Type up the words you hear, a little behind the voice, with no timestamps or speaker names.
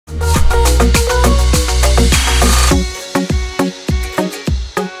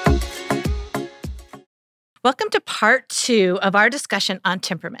Welcome to part 2 of our discussion on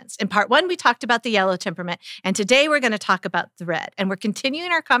temperaments. In part 1, we talked about the yellow temperament, and today we're going to talk about the red. And we're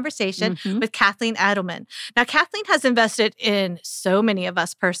continuing our conversation with Kathleen Adelman. Now, Kathleen has invested in so many of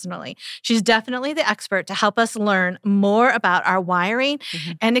us personally. She's definitely the expert to help us learn more about our wiring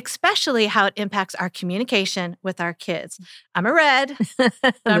and especially how it impacts our communication with our kids. I'm a red, so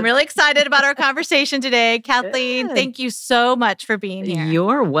I'm really excited about our conversation today. Kathleen, thank you so much for being here.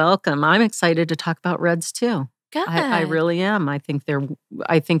 You're welcome. I'm excited to talk about reds too. Good. I really am.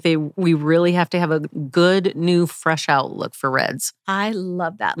 We really have to have a good, new, fresh outlook for reds. I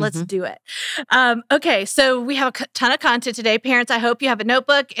love that. Let's do it. Okay, so we have a ton of content today. Parents, I hope you have a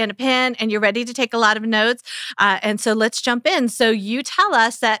notebook and a pen and you're ready to take a lot of notes. And so let's jump in. So you tell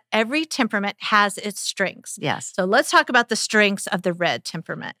us that every temperament has its strengths. Yes. So let's talk about the strengths of the red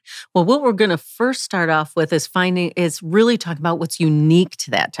temperament. Well, what we're going to first start off with is really talking about what's unique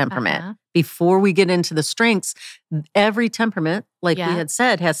to that temperament. Before we get into the strengths, every temperament, like we had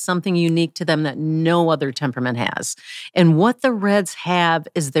said, has something unique to them that no other temperament has. And what the reds have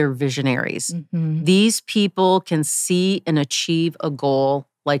is they're visionaries. These people can see and achieve a goal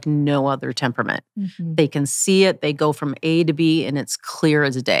like no other temperament. They can see it. They go from A to B, and it's clear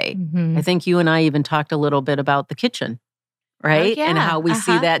as day. I think you and I even talked a little bit about the kitchen, right? And how we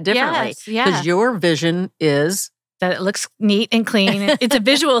see that differently. Because your vision is that it looks neat and clean. It's a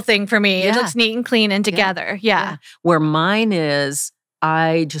visual thing for me. It looks neat and clean and together. Where mine is,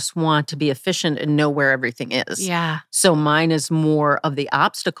 I just want to be efficient and know where everything is. So mine is more of the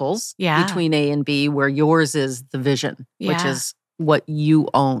obstacles between A and B, where yours is the vision, which is what you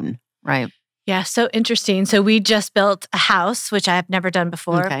own, right? Yeah, so interesting. So we just built a house, which I have never done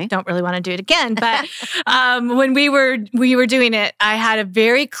before. Don't really want to do it again. But when we were doing it, I had a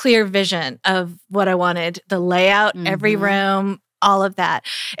very clear vision of what I wanted, the layout, every room, all of that.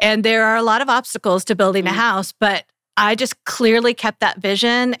 And there are a lot of obstacles to building a house, but I just clearly kept that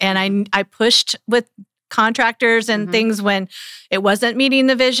vision. And I pushed with contractors and things when it wasn't meeting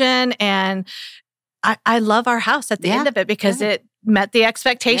the vision. And I love our house at the end of it because it met the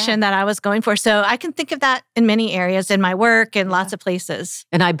expectation that I was going for. So I can think of that in many areas in my work and lots of places.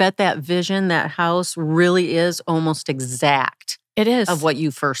 And I bet that vision, that house really is almost exact. It is. Of what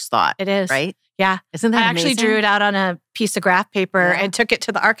you first thought. It is. Right? Yeah. Isn't that amazing? I actually drew it out on a piece of graph paper and took it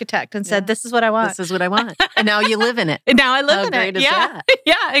to the architect and said, this is what I want. This is what I want. And now you live in it. And now I live in it. How great is that?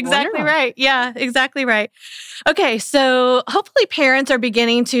 Yeah, exactly right. Yeah, exactly right. Okay, so hopefully parents are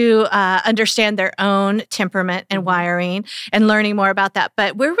beginning to understand their own temperament and wiring and learning more about that.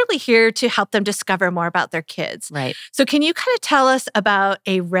 But we're really here to help them discover more about their kids. Right. So can you kind of tell us about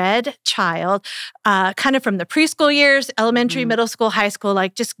a red child, kind of from the preschool years, elementary, middle school, high school,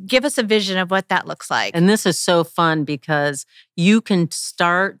 like just give us a vision of what that looks like. And this is so fun because you can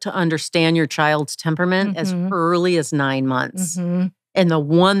start to understand your child's temperament as early as 9 months. And the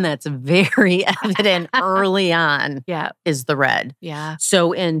one that's very evident early on is the red.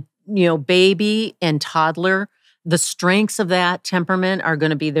 So in, baby and toddler, the strengths of that temperament are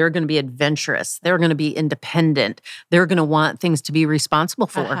going to be, they're going to be adventurous. They're going to be independent. They're going to want things to be responsible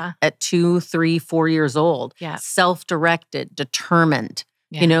for at 2, 3, 4 years old. Self-directed, determined.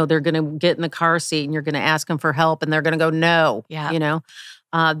 They're going to get in the car seat and you're going to ask them for help and they're going to go, no.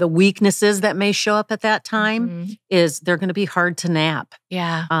 The weaknesses that may show up at that time is they're going to be hard to nap.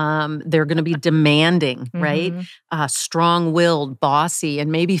 They're going to be demanding, right? Strong-willed, bossy,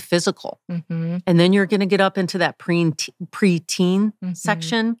 and maybe physical. And then you're going to get up into that preteen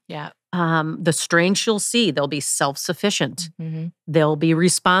section. The strengths you'll see, they'll be self-sufficient. They'll be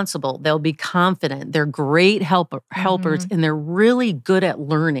responsible. They'll be confident. They're great helpers, and they're really good at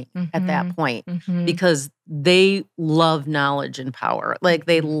learning at that point because they love knowledge and power. Like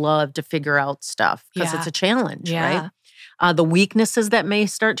they love to figure out stuff because it's a challenge, right? The weaknesses that may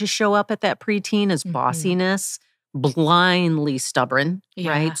start to show up at that preteen is bossiness, blindly stubborn,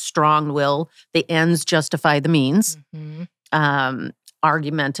 right? Strong will. The ends justify the means.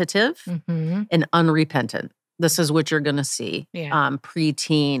 Argumentative and unrepentant. This is what you're going to see.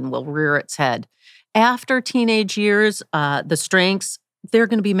 Preteen will rear its head. After teenage years, the strengths, they're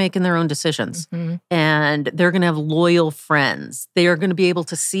going to be making their own decisions. And they're going to have loyal friends. They are going to be able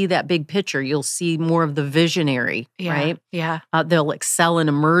to see that big picture. You'll see more of the visionary, right? They'll excel in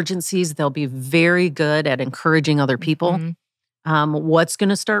emergencies. They'll be very good at encouraging other people. What's going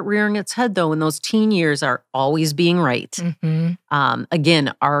to start rearing its head, though, in those teen years are always being right.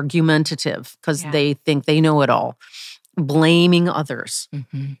 Again, argumentative because they think they know it all. Blaming others.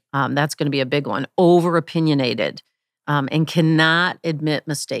 That's going to be a big one. Over-opinionated and cannot admit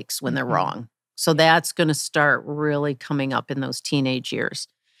mistakes when they're wrong. So that's going to start really coming up in those teenage years.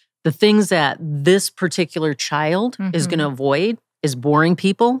 The things that this particular child is going to avoid is boring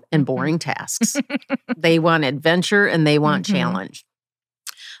people and boring tasks. They want adventure and they want challenge.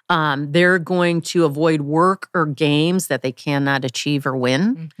 They're going to avoid work or games that they cannot achieve or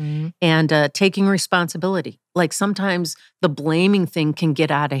win, and taking responsibility. Like sometimes the blaming thing can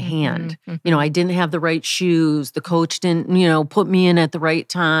get out of hand. You know, I didn't have the right shoes. The coach didn't, put me in at the right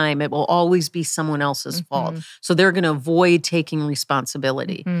time. It will always be someone else's fault. So they're going to avoid taking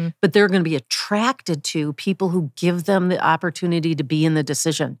responsibility, but they're going to be attracted to people who give them the opportunity to be in the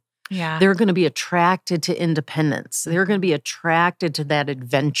decision. Yeah. They're going to be attracted to independence. They're going to be attracted to that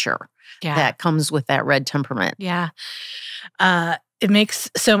adventure that comes with that red temperament. Yeah. It makes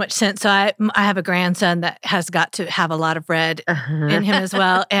so much sense. So I have a grandson that has got to have a lot of red in him as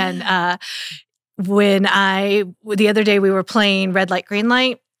well. And the other day we were playing red light, green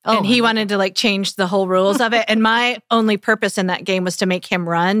light. And he wanted to change the whole rules of it. And my only purpose in that game was to make him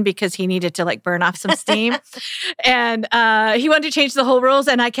run because he needed to burn off some steam. And he wanted to change the whole rules.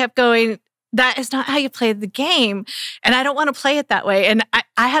 And I kept going, that is not how you play the game. And I don't want to play it that way. And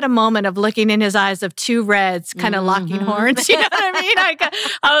I had a moment of looking in his eyes of two reds kind of locking horns. You know what I mean?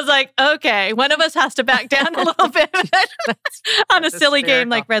 I was like, okay, one of us has to back down a little bit on a silly game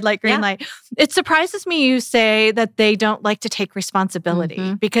like red light, green light. It surprises me you say that they don't like to take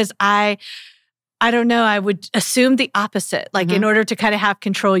responsibility because I don't know. I would assume the opposite. In order to kind of have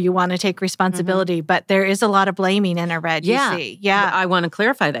control, you want to take responsibility. But there is a lot of blaming in a red, you see. Yeah. I want to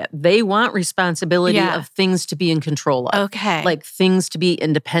clarify that. They want responsibility of things to be in control of. Okay. Like things to be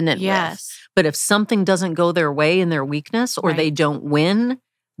independent with. But if something doesn't go their way in their weakness or they don't win,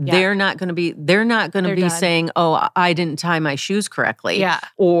 they're not going to be saying, "Oh, I didn't tie my shoes correctly." Yeah.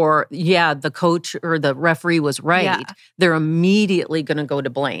 Or, the coach or the referee was right. Yeah. They're immediately going to go to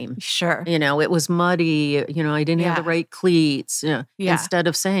blame. Sure. It was muddy. I didn't have the right cleats. Instead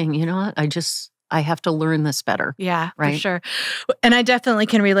of saying, you know what, I have to learn this better. Yeah, right? For sure. And I definitely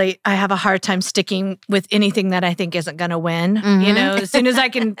can relate. I have a hard time sticking with anything that I think isn't going to win. As soon as I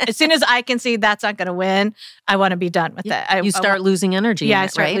can see that's not going to win, I want to be done with it. You start losing energy. Yeah, I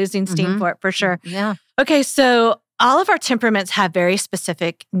start losing steam for it, for sure. Yeah. Okay, so all of our temperaments have very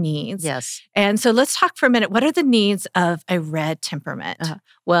specific needs. Yes. And so let's talk for a minute. What are the needs of a red temperament?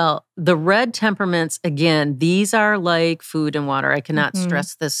 Well, the red temperaments, again, these are like food and water. I cannot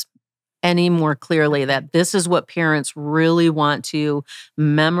stress this any more clearly, that this is what parents really want to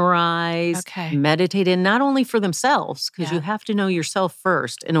memorize, meditate in, not only for themselves, because you have to know yourself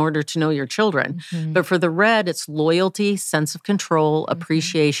first in order to know your children, but for the red, it's loyalty, sense of control,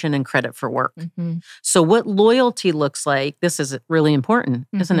 appreciation, and credit for work. So what loyalty looks like, this is really important,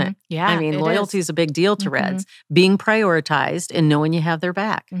 isn't it? Yeah, I mean, loyalty is a big deal to reds. Being prioritized and knowing you have their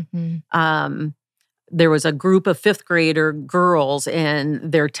back. There was a group of fifth grader girls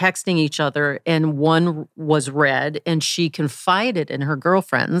and they're texting each other, and one was red and she confided in her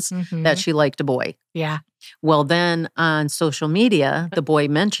girlfriends that she liked a boy. Yeah. Well, then on social media, the boy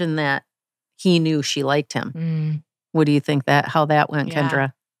mentioned that he knew she liked him. What do you think how that went,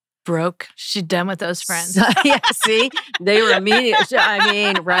 Kendra? Broke. She's done with those friends. See? They were immediate. I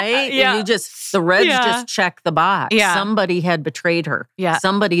mean, right? Yeah. And the reds just checked the box. Yeah. Somebody had betrayed her. Yeah.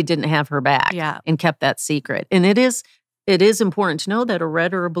 Somebody didn't have her back and kept that secret. And it is important to know that a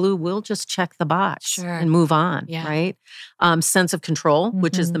red or a blue will just check the box and move on, right? Sense of control,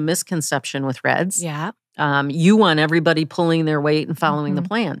 which is the misconception with reds. Yeah. You want everybody pulling their weight and following the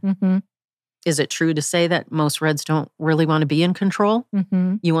plan. Is it true to say that most reds don't really want to be in control?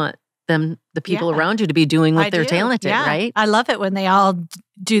 You want the people around you to be doing what they're talented, right? I love it when they all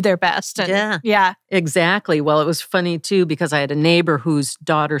do their best. And, yeah. Exactly. Well, it was funny too, because I had a neighbor whose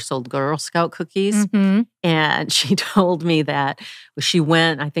daughter sold Girl Scout cookies. And she told me that she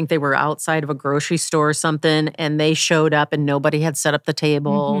went, I think they were outside of a grocery store or something, and they showed up and nobody had set up the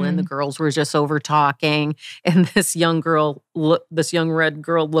table and the girls were just over talking. And this young red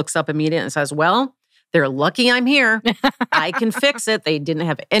girl looks up immediately and says, "Well, they're lucky I'm here. I can fix it." They didn't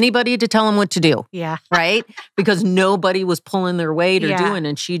have anybody to tell them what to do. Yeah. Right? Because nobody was pulling their weight or doing,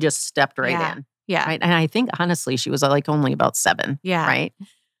 and she just stepped right in. Yeah. Right? And I think, honestly, she was only about 7. Yeah. Right?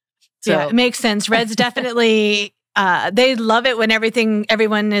 So it makes sense. Reds definitely, they love it when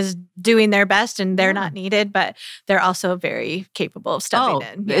everyone is doing their best and they're not needed, but they're also very capable of stepping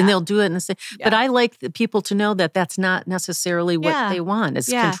in. Yeah. And they'll do it in the same. Yeah. But I like the people to know that that's not necessarily what they want.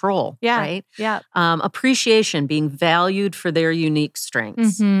 It's control, right? Yeah. Appreciation, being valued for their unique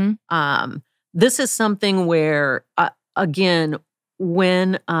strengths. This is something where, again,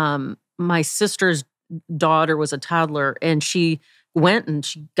 when my sister's daughter was a toddler and she went and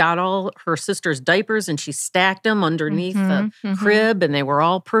she got all her sister's diapers and she stacked them underneath the crib, and they were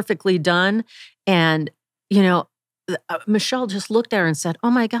all perfectly done. And, Michelle just looked at her and said, "Oh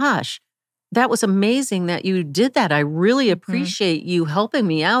my gosh, that was amazing that you did that. I really appreciate you helping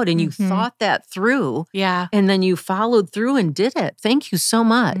me out, and you thought that through. Yeah. And then you followed through and did it. Thank you so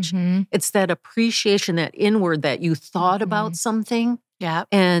much." It's that appreciation, that inward, that you thought about something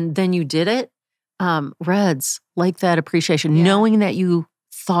and then you did it. Reds like that appreciation, knowing that you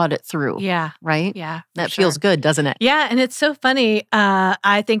thought it through. Yeah. Right? Yeah. That feels good, doesn't it? Yeah. And it's so funny.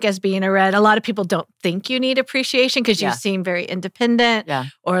 I think as being a red, a lot of people don't think you need appreciation because you seem very independent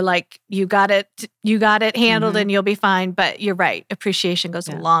or like you got it handled and you'll be fine. But you're right. Appreciation goes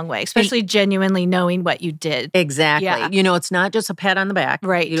a long way, especially genuinely knowing what you did. Exactly. Yeah. It's not just a pat on the back.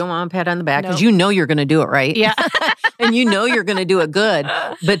 Right. You don't want a pat on the back because you're going to do it right. Yeah. And you're going to do it good.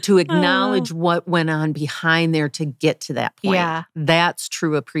 But to acknowledge what went on behind there to get to that point. Yeah. That's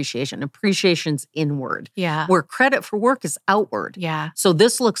true appreciation. Appreciation's inward. Yeah. Where credit for work is outward. Yeah. So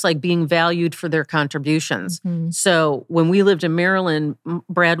this looks like being valued for their contributions. So when we lived in Maryland,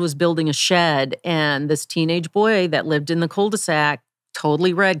 Brad was building a shed, and this teenage boy that lived in the cul-de-sac,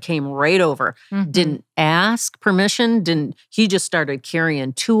 totally red, came right over. Didn't ask permission. He just started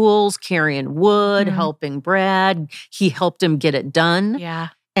carrying tools, carrying wood, helping Brad. He helped him get it done. Yeah.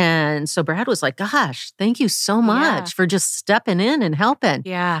 And so Brad was like, "Gosh, thank you so much for just stepping in and helping.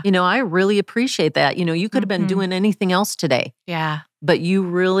 Yeah. I really appreciate that. You could have been doing anything else today. Yeah. But you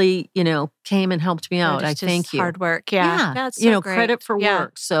really, came and helped me out. I thank you." Hard work. Yeah. Yeah. That's so great. Credit for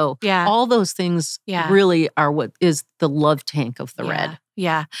work. So all those things really are what is the love tank of the red.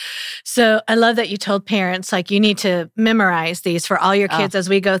 Yeah. So I love that you told parents, like, you need to memorize these for all your kids as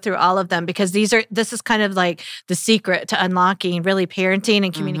we go through all of them, because this is kind of like the secret to unlocking really parenting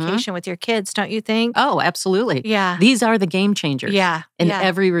and communication with your kids, don't you think? Oh, absolutely. Yeah. These are the game changers. Yeah. In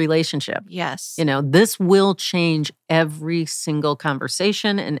every relationship. Yes. This will change every single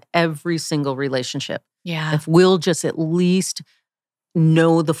conversation and every single relationship. Yeah. If we'll just at least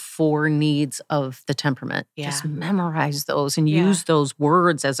know the 4 needs of the temperament. Yeah. Just memorize those and use those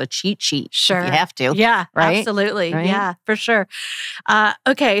words as a cheat sheet. Sure. If you have to. Yeah, right? Absolutely. Right? Yeah, for sure.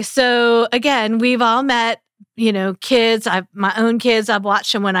 Okay, so again, we've all met, kids. My own kids, I've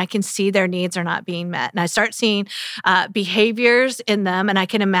watched them when I can see their needs are not being met. And I start seeing behaviors in them. And I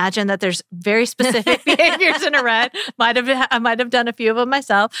can imagine that there's very specific behaviors in a red. I might have done a few of them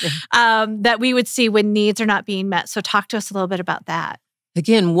myself that we would see when needs are not being met. So talk to us a little bit about that.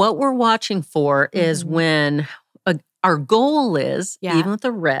 Again, what we're watching for is when our goal is, even with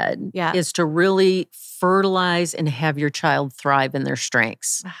the red, is to really fertilize and have your child thrive in their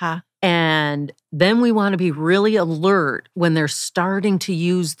strengths. And then we want to be really alert when they're starting to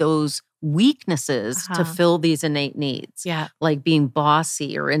use those weaknesses to fill these innate needs, like being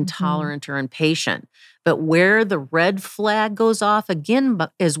bossy or intolerant or impatient. But where the red flag goes off again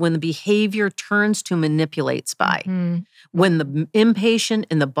is when the behavior turns to manipulate spy. When the impatient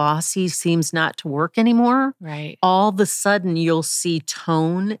and the bossy seems not to work anymore, all of a sudden you'll see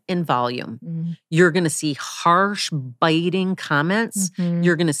tone and volume. You're going to see harsh, biting comments.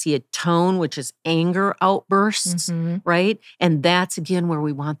 You're going to see a tone, which is anger outbursts, right? And that's again where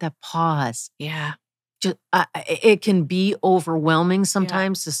we want that pause. Yeah. It can be overwhelming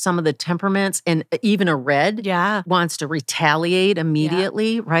sometimes to some of the temperaments, and even a red wants to retaliate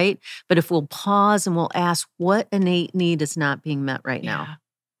immediately, right? But if we'll pause and we'll ask, what innate need is not being met right now,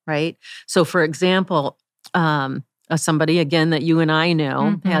 right? So for example, somebody, again, that you and I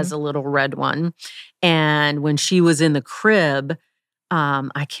know has a little red one, and when she was in the crib,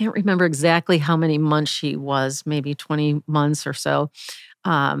 I can't remember exactly how many months she was, maybe 20 months or so,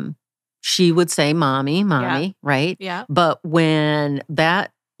 she would say, mommy, right? Yeah. But when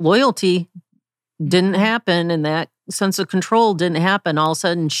that loyalty didn't happen and that sense of control didn't happen, all of a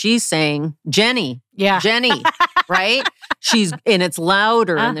sudden she's saying, Jenny, right? And it's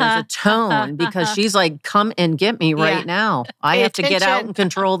louder and there's a tone because she's like, come and get me right now. I have to get out and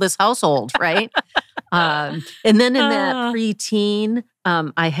control this household, right? And then in that preteen,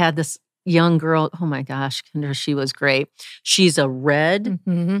 I had this young girl, oh my gosh, Kendra, she was great. She's a red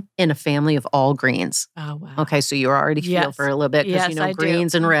in a family of all greens. Oh, wow. Okay, so you already feel for her a little bit because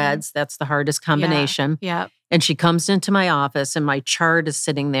greens and reds, that's the hardest combination. Yeah. And she comes into my office and my chart is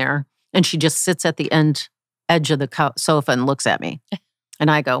sitting there and she just sits at the edge of the sofa and looks at me.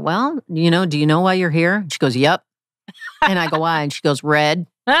 And I go, well, do you know why you're here? And she goes, yep. And I go, why? And she goes, red.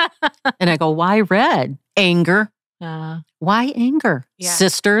 And I go, why red? Anger. Why anger? Yeah.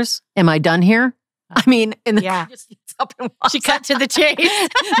 Sisters, am I done here? I mean, and then Yeah. she just gets up and walks She cut to the chase.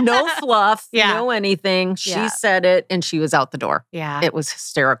 No fluff, Yeah. no anything. She Yeah. said it and she was out the door. Yeah. It was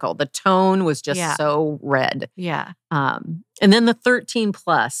hysterical. The tone was just so red. Yeah. And then the 13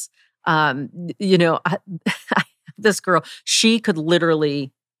 plus, you know, this girl, she could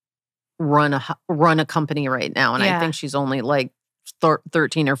literally run a company right now. And I think she's only like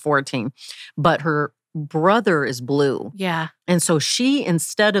 13 or 14, but her brother is blue. Yeah. And so she,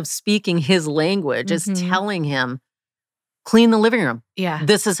 instead of speaking his language, is telling him, clean the living room. Yeah.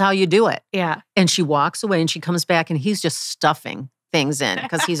 This is how you do it. Yeah. And she walks away and she comes back and he's just stuffing things in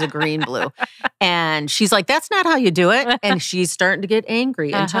because he's a green blue. And she's like, that's not how you do it. And she's starting to get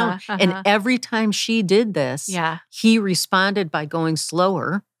angry and tone. And every time she did this, he responded by going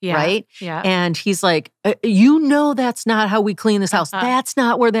slower. Right? Yeah. And he's like, you know, that's not how we clean this house. That's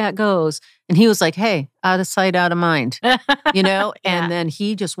not where that goes. And he was like, hey, out of sight, out of mind, you know? And then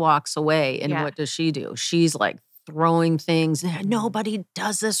he just walks away. And what does she do? She's like throwing things. Nobody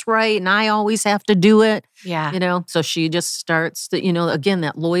does this right. And I always have to do it. Yeah. You know? So she just starts to, you know, again,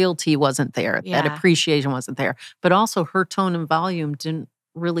 that loyalty wasn't there. That appreciation wasn't there. But also her tone and volume didn't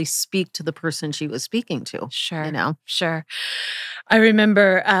really speak to the person she was speaking to. Sure. You know? Sure. I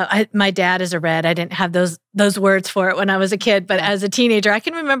remember my dad is a red. I didn't have those words for it when I was a kid, but as a teenager, I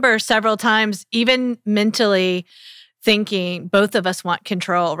can remember several times, even mentally thinking both of us want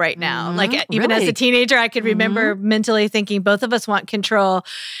control right now. Like even as a teenager, I could remember mentally thinking both of us want control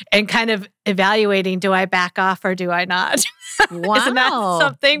and kind of evaluating, do I back off or do I not? Wow. Isn't that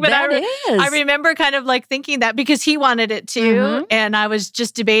something? But I remember kind of like thinking that because he wanted it too. And I was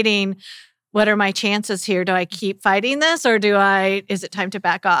just debating, what are my chances here? Do I keep fighting this or is it time to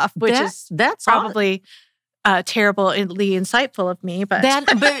back off? Which that's probably terribly insightful of me. But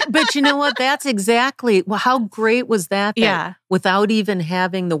but you know what? That's exactly, well, how great was that? Without even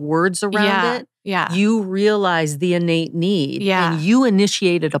having the words around it, you realize the innate need and you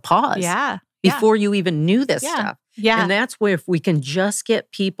initiated a pause before you even knew this stuff. Yeah. And that's where if we can just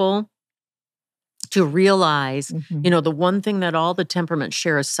get people to realize, you know, the one thing that all the temperaments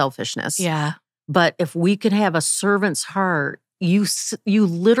share is selfishness. Yeah. But if we could have a servant's heart, you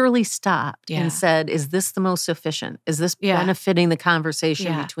literally stopped and said, is this the most efficient? Is this benefiting the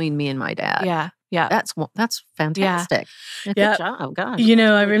conversation between me and my dad? Yeah. Yeah. That's fantastic. Yeah. Good job. Gosh. You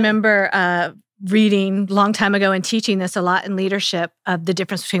know, I remember reading a long time ago and teaching this a lot in leadership of the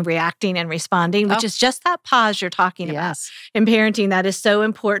difference between reacting and responding, which is just that pause you're talking about. In parenting, that is so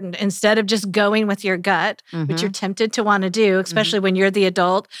important. Instead of just going with your gut, which you're tempted to want to do, especially when you're the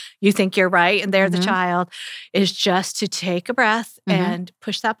adult, you think you're right and they're the child, is just to take a breath and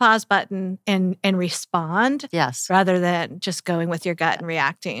push that pause button and respond rather than just going with your gut and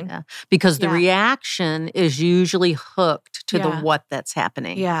reacting. Yeah. Because the reaction is usually hooked to the what that's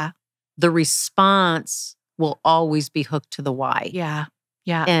happening. Yeah. The response will always be hooked to the why. Yeah.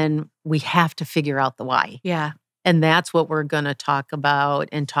 Yeah. And we have to figure out the why. Yeah. And that's what we're going to talk about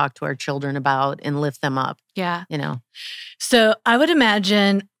and talk to our children about and lift them up. Yeah. You know. So I would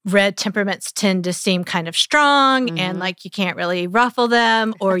imagine red temperaments tend to seem kind of strong and like you can't really ruffle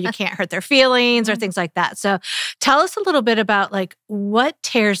them or you can't hurt their feelings or things like that. So tell us a little bit about like what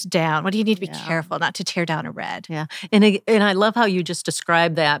tears down. What do you need to be careful not to tear down a red? Yeah. And I love how you just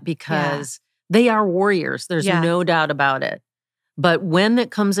described that because they are warriors. There's no doubt about it. But when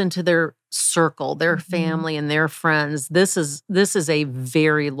it comes into their circle, their family and their friends, this is a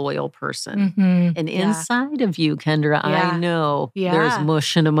very loyal person. And inside of you, Kendra, I know there's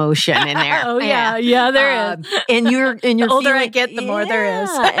mush and emotion in there. There is. And you're the older I get, the more there is.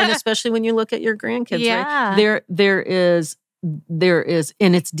 And especially when you look at your grandkids, right? There is,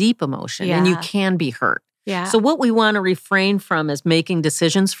 and it's deep emotion, and you can be hurt. Yeah. So what we want to refrain from is making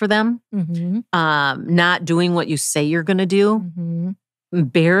decisions for them, not doing what you say you're going to do,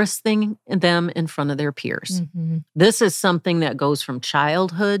 embarrassing them in front of their peers. This is something that goes from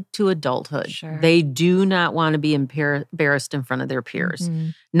childhood to adulthood. Sure. They do not want to be embarrassed in front of their peers,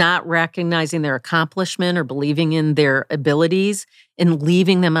 not recognizing their accomplishment or believing in their abilities and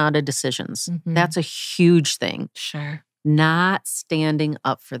leaving them out of decisions. That's a huge thing. Sure. Not standing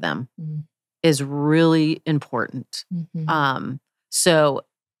up for them is really important. So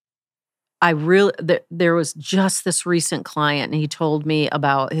there was just this recent client and he told me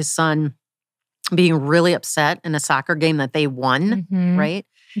about his son being really upset in a soccer game that they won, right?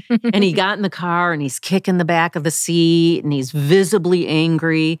 And he got in the car and he's kicking the back of the seat and he's visibly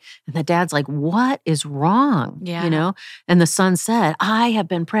angry. And the dad's like, what is wrong? Yeah. You know? And the son said, I have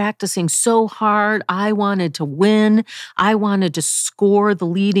been practicing so hard. I wanted to win. I wanted to score the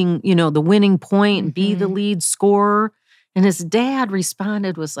winning point and be the lead scorer. And his dad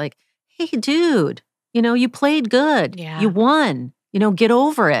responded was like, hey, dude, you played good. Yeah. You won. Get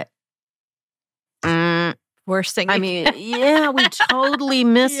over it. Worst thing. I mean, we totally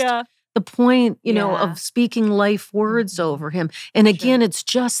missed the point, of speaking life words over him. And again, it's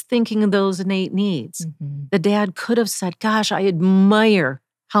just thinking of those innate needs. The dad could have said, gosh, I admire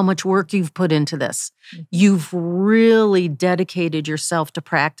how much work you've put into this. You've really dedicated yourself to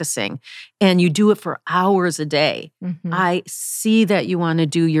practicing, and you do it for hours a day. I see that you want to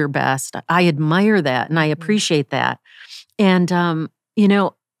do your best. I admire that, and I appreciate that. And,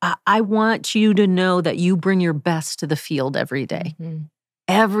 I want you to know that you bring your best to the field every day.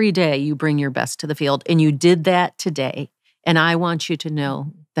 Every day you bring your best to the field, and you did that today. And I want you to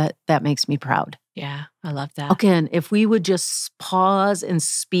know that that makes me proud. Yeah, I love that. Okay, and if we would just pause and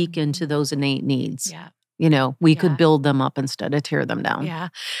speak into those innate needs, we could build them up instead of tear them down. Yeah,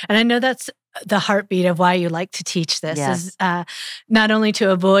 and I know that's the heartbeat of why you like to teach this is not only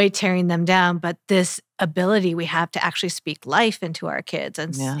to avoid tearing them down, but this ability we have to actually speak life into our kids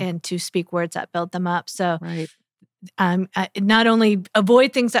and to speak words that build them up. So not only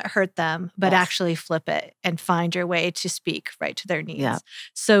avoid things that hurt them, but actually flip it and find your way to speak right to their needs. Yeah.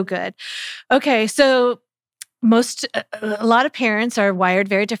 So good. Okay, so a lot of parents are wired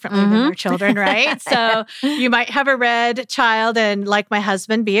very differently than their children, right? So you might have a red child and, like my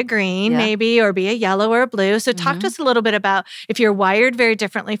husband, be a green maybe, or be a yellow or a blue. So talk to us a little bit about, if you're wired very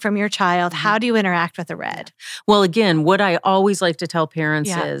differently from your child, how do you interact with a red? Well, again, what I always like to tell parents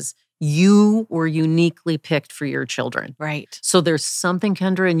is, you were uniquely picked for your children. Right. So there's something,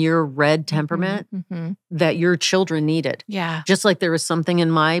 Kendra, in your red temperament that your children needed. Yeah. Just like there was something in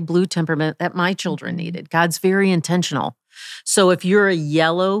my blue temperament that my children needed. God's very intentional. So if you're a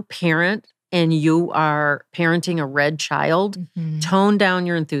yellow parent and you are parenting a red child, tone down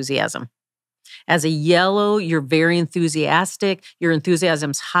your enthusiasm. As a yellow, you're very enthusiastic. Your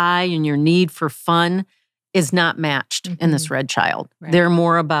enthusiasm's high, and your need for fun is not matched in this red child. Right. They're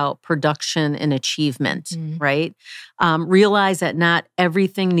more about production and achievement, right? Realize that not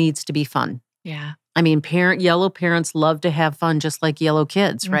everything needs to be fun. Yeah. I mean, yellow parents love to have fun just like yellow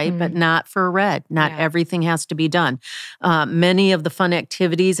kids, right? But not for red. Not everything has to be done. Many of the fun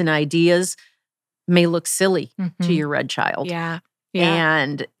activities and ideas may look silly to your red child. Yeah.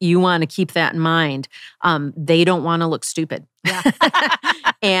 And you want to keep that in mind. They don't want to look stupid. Yeah.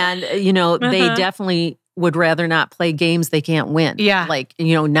 And, they definitely would rather not play games they can't win. Yeah. Like,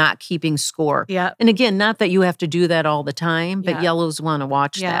 not keeping score. Yeah. And again, not that you have to do that all the time, but yellows want to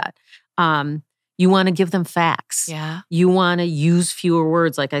watch that. You want to give them facts. Yeah. You want to use fewer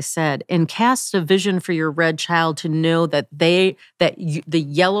words, like I said, and cast a vision for your red child to know that the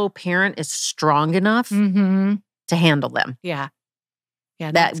yellow parent is strong enough to handle them. Yeah.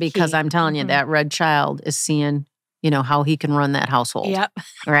 Yeah. That's because key. I'm telling you, that red child is seeing how he can run that household. Yep.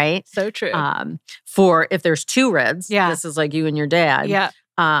 Right? So true. For if there's two reds, this is like you and your dad. Yeah.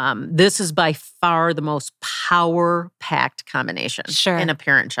 This is by far the most power-packed combination in a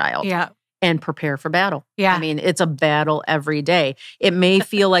parent-child. Yeah. And prepare for battle. Yeah. I mean, it's a battle every day. It may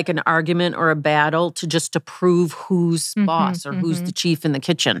feel like an argument or a battle to prove who's boss or who's the chief in the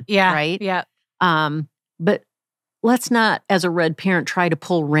kitchen. Yeah. Right? Yeah. But let's not, as a red parent, try to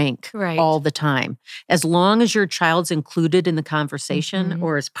pull rank all the time. As long as your child's included in the conversation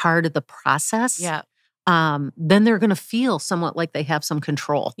or as part of the process, then they're going to feel somewhat like they have some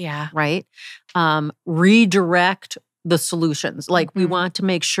control. Yeah. Right? Redirect the solutions. Like we want to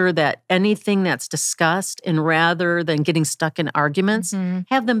make sure that anything that's discussed, and rather than getting stuck in arguments,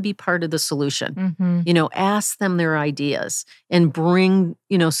 have them be part of the solution. Ask them their ideas and bring,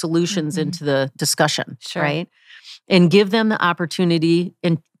 solutions into the discussion. Sure. Right? And give them the opportunity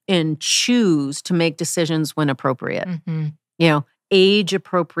and choose to make decisions when appropriate.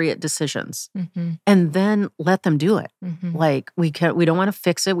 Age-appropriate decisions. And then let them do it. Like we don't want to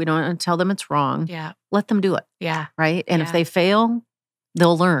fix it. We don't want to tell them it's wrong. Yeah. Let them do it. Yeah. Right? And if they fail,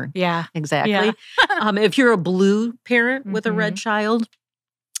 they'll learn. Yeah. Exactly. Yeah. If you're a blue parent with a red child,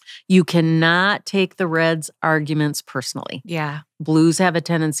 you cannot take the red's arguments personally. Yeah. Blues have a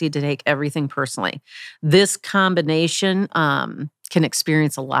tendency to take everything personally. This combination can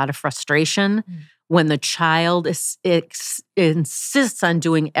experience a lot of frustration when the child insists on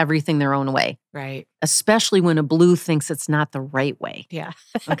doing everything their own way. Right. Especially when a blue thinks it's not the right way. Yeah.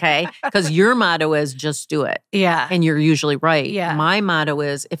 Okay? Because your motto is just do it. Yeah. And you're usually right. Yeah. My motto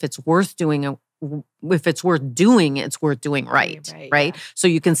is if it's worth doing, it's worth doing right. Right? Yeah. So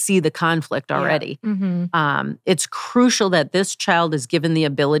you can see the conflict already. Yeah. It's crucial that this child is given the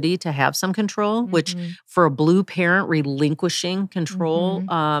ability to have some control, which for a blue parent, relinquishing control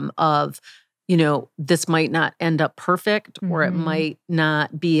of this might not end up perfect, or it might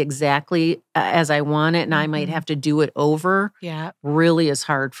not be exactly as I want it, and I might have to do it over. Yeah. Really is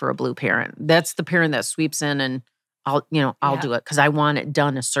hard for a blue parent. That's the parent that sweeps in and I'll do it because I want it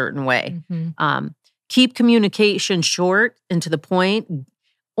done a certain way. Keep communication short and to the point.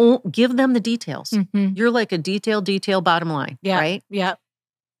 Give them the details. You're like a detail bottom line, right? Yeah.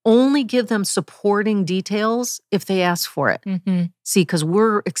 Only give them supporting details if they ask for it. See, because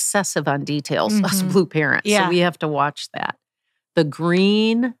we're excessive on details as blue parents. So we have to watch that. The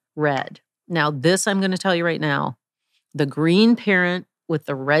green, red. Now, this I'm going to tell you right now. The green parent with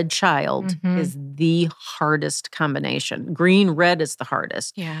the red child is the hardest combination. Green, red is the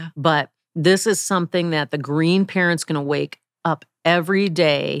hardest. Yeah. But this is something that the green parent's going to wake up every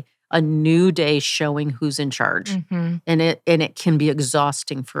day, a new day showing who's in charge. And it can be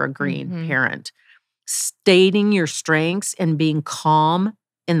exhausting for a green parent. Stating your strengths and being calm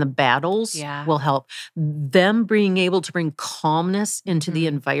in the battles will help. Them being able to bring calmness into the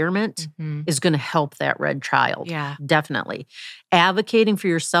environment is going to help that red child. Yeah. Definitely. Advocating for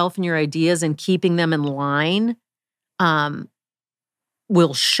yourself and your ideas and keeping them in line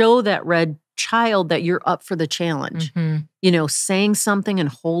will show that red child that you're up for the challenge. Saying something and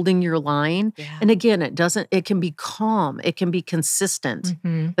holding your line. Yeah. And again, it can be calm, it can be consistent,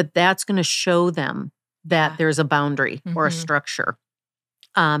 but that's going to show them that there's a boundary or a structure.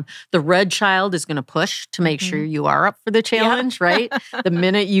 The red child is going to push to make sure you are up for the challenge, right? The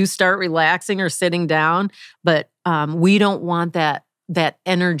minute you start relaxing or sitting down, but we don't want that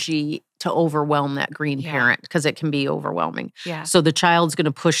energy to overwhelm that green parent because it can be overwhelming. Yeah. So the child's going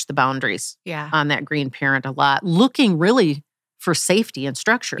to push the boundaries on that green parent a lot, looking really for safety and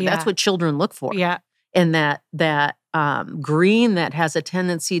structure. Yeah. That's what children look for. Yeah. And that green that has a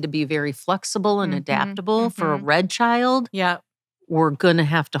tendency to be very flexible and adaptable for a red child. Yeah. We're going to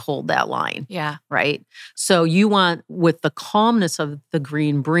have to hold that line. Yeah. Right? So you want, with the calmness of the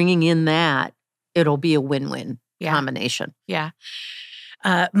green, bringing in that, it'll be a win-win combination. Yeah.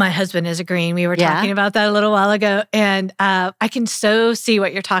 My husband is a green. We were talking about that a little while ago. And I can so see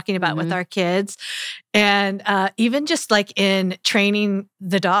what you're talking about with our kids. And even just like in training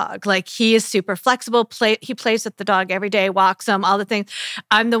the dog, like he is super flexible. He plays with the dog every day, walks him, all the things.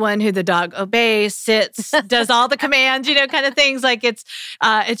 I'm the one who the dog obeys, sits, does all the commands, kind of things. Like it's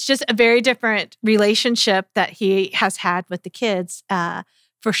just a very different relationship that he has had with the kids.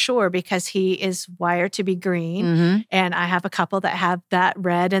 For sure, because he is wired to be green. And I have a couple that have that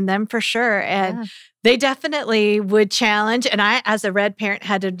red in them for sure. And they definitely would challenge. And I, as a red parent,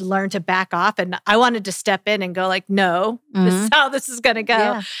 had to learn to back off. And I wanted to step in and go like, no, this is how this is going to go.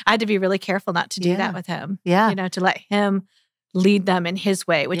 Yeah. I had to be really careful not to do that with him. Yeah. To let him lead them in his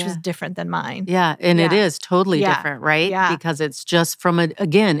way, which was different than mine. Yeah. And it is totally different, right? Yeah. Because it's just from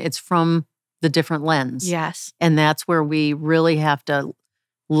it's from the different lens. Yes. And that's where we really have to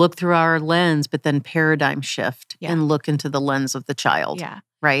look through our lens, but then paradigm shift and look into the lens of the child. Yeah.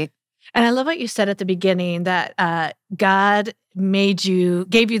 Right? And I love what you said at the beginning, that God gave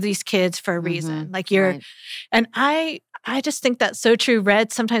you these kids for a reason. Like and I just think that's so true.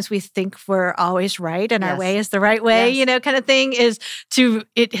 Red, sometimes we think we're always right and our way is the right way, kind of thing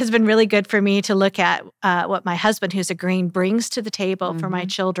it has been really good for me to look at what my husband, who's a green, brings to the table for my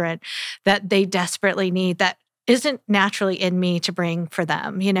children that they desperately need, that isn't naturally in me to bring for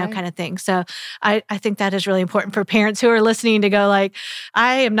them, kind of thing. So I think that is really important for parents who are listening to go like,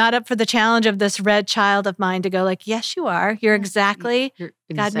 I am not up for the challenge of this red child of mine, to go like, yes, you are. You're exactly,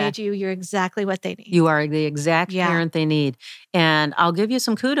 God made you. You're exactly what they need. You are the exact parent they need. And I'll give you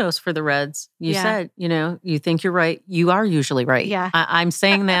some kudos for the reds. You said, you think you're right. You are usually right. Yeah. I'm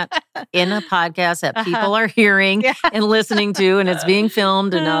saying that in a podcast that people are hearing and listening to, and it's being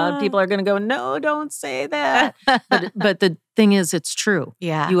filmed, and people are going to go, no, don't say that. But the thing is, it's true.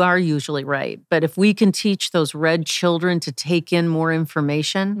 Yeah. You are usually right. But if we can teach those red children to take in more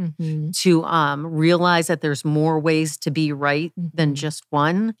information, to realize that there's more ways to be right than just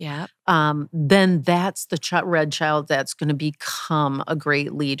one, then that's the red child that's going to become a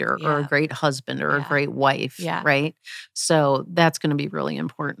great leader or a great husband or a great wife, right? So that's going to be really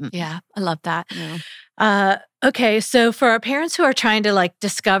important. Yeah, I love that. Yeah. Okay, so for our parents who are trying to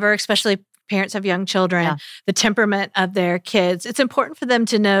discover, especially parents of young children, the temperament of their kids, it's important for them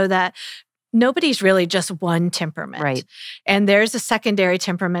to know that nobody's really just one temperament. Right. And there's a secondary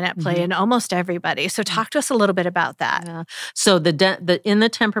temperament at play in almost everybody. So talk to us a little bit about that. Yeah. So in the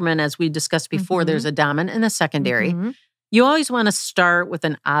temperament, as we discussed before, there's a dominant and a secondary. You always want to start with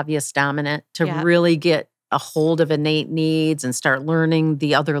an obvious dominant to really get a hold of innate needs and start learning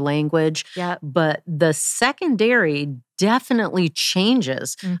the other language. But the secondary definitely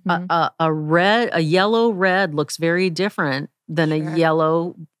changes. A yellow red looks very different than a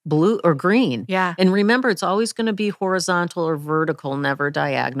yellow, blue, or green. Yeah. And remember, it's always going to be horizontal or vertical, never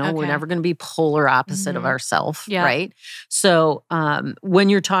diagonal. Okay. We're never going to be polar opposite of ourselves, right? So when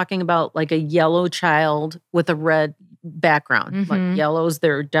you're talking about like a yellow child with a red background, like yellows,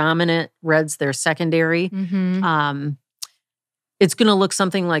 they're dominant, reds, they're secondary. It's going to look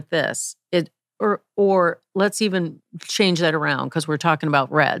something like this. Or let's even change that around because we're talking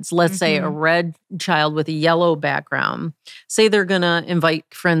about reds. Let's say a red child with a yellow background, say they're going to invite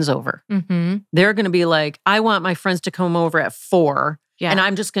friends over. They're going to be like, I want my friends to come over at 4, and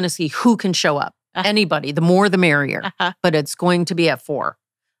I'm just going to see who can show up. Anybody, the more the merrier, but it's going to be at 4,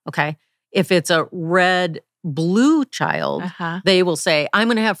 okay? If it's a red-blue child, they will say, I'm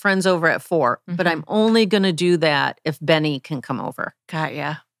going to have friends over at 4, but I'm only going to do that if Benny can come over. Got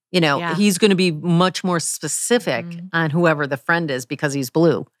ya. You know, he's going to be much more specific on whoever the friend is because he's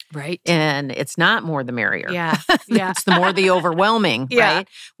blue. Right. And it's not more the merrier. Yeah. It's the more the overwhelming, right?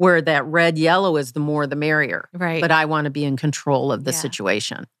 Where that red-yellow is the more the merrier. Right. But I want to be in control of the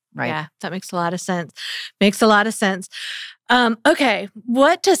situation, right? Yeah, that makes a lot of sense. Makes a lot of sense. Okay,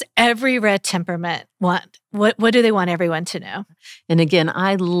 what does every red temperament want? What do they want everyone to know? And again,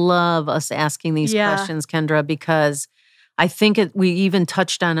 I love us asking these questions, Kendra, because I think we even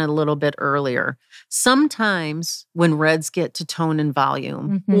touched on it a little bit earlier. Sometimes when reds get to tone and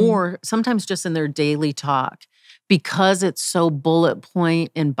volume, or sometimes just in their daily talk, because it's so bullet point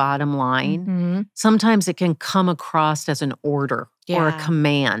and bottom line, sometimes it can come across as an order or a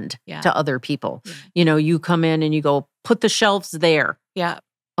command to other people. You know, you come in and you go, put the shelves there. Yeah.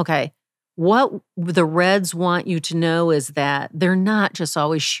 Okay. What the reds want you to know is that they're not just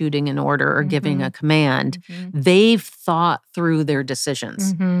always shooting an order or giving a command. They've thought through their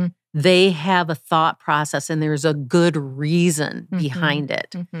decisions. They have a thought process and there's a good reason behind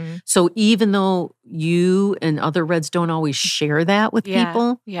it. So even though you and other reds don't always share that with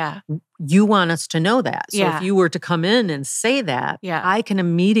people, you want us to know that. So if you were to come in and say that, I can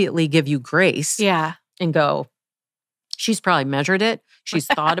immediately give you grace and go, she's probably measured it. She's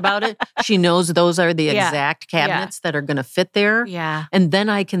thought about it. She knows those are the exact cabinets that are going to fit there. And then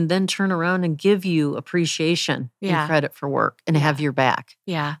I can then turn around and give you appreciation and credit for work and have your back.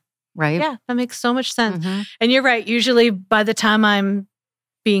 Right? Yeah, that makes so much sense. And you're right. Usually by the time I'm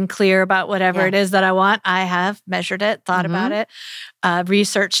being clear about whatever it is that I want, I have measured it, thought about it,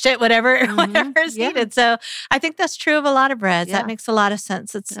 researched it, whatever is needed. So I think that's true of a lot of reds. That makes a lot of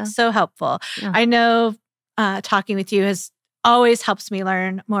sense. It's so helpful. I know talking with you has always helps me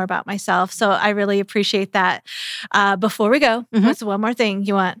learn more about myself. So I really appreciate that. Before we go, what's one more thing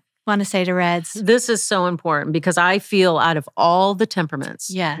you want to say to reds? This is so important because I feel out of all the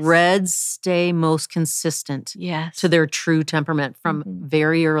temperaments, reds stay most consistent to their true temperament from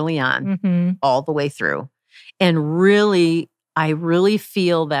very early on all the way through. And really, I really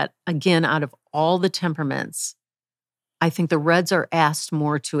feel that, again, out of all the temperaments, I think the reds are asked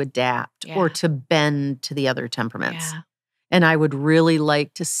more to adapt or to bend to the other temperaments. And I would really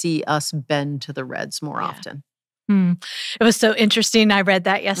like to see us bend to the reds more often. It was so interesting. I read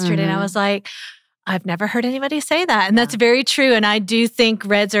that yesterday and I was like, I've never heard anybody say that. And that's very true. And I do think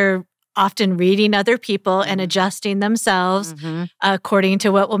reds are often reading other people and adjusting themselves according to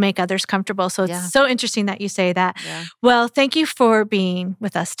what will make others comfortable. So it's so interesting that you say that. Well, thank you for being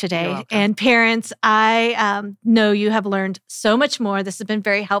with us today. And parents, I know you have learned so much more. This has been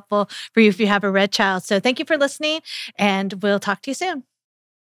very helpful for you if you have a red child. So thank you for listening, and we'll talk to you soon.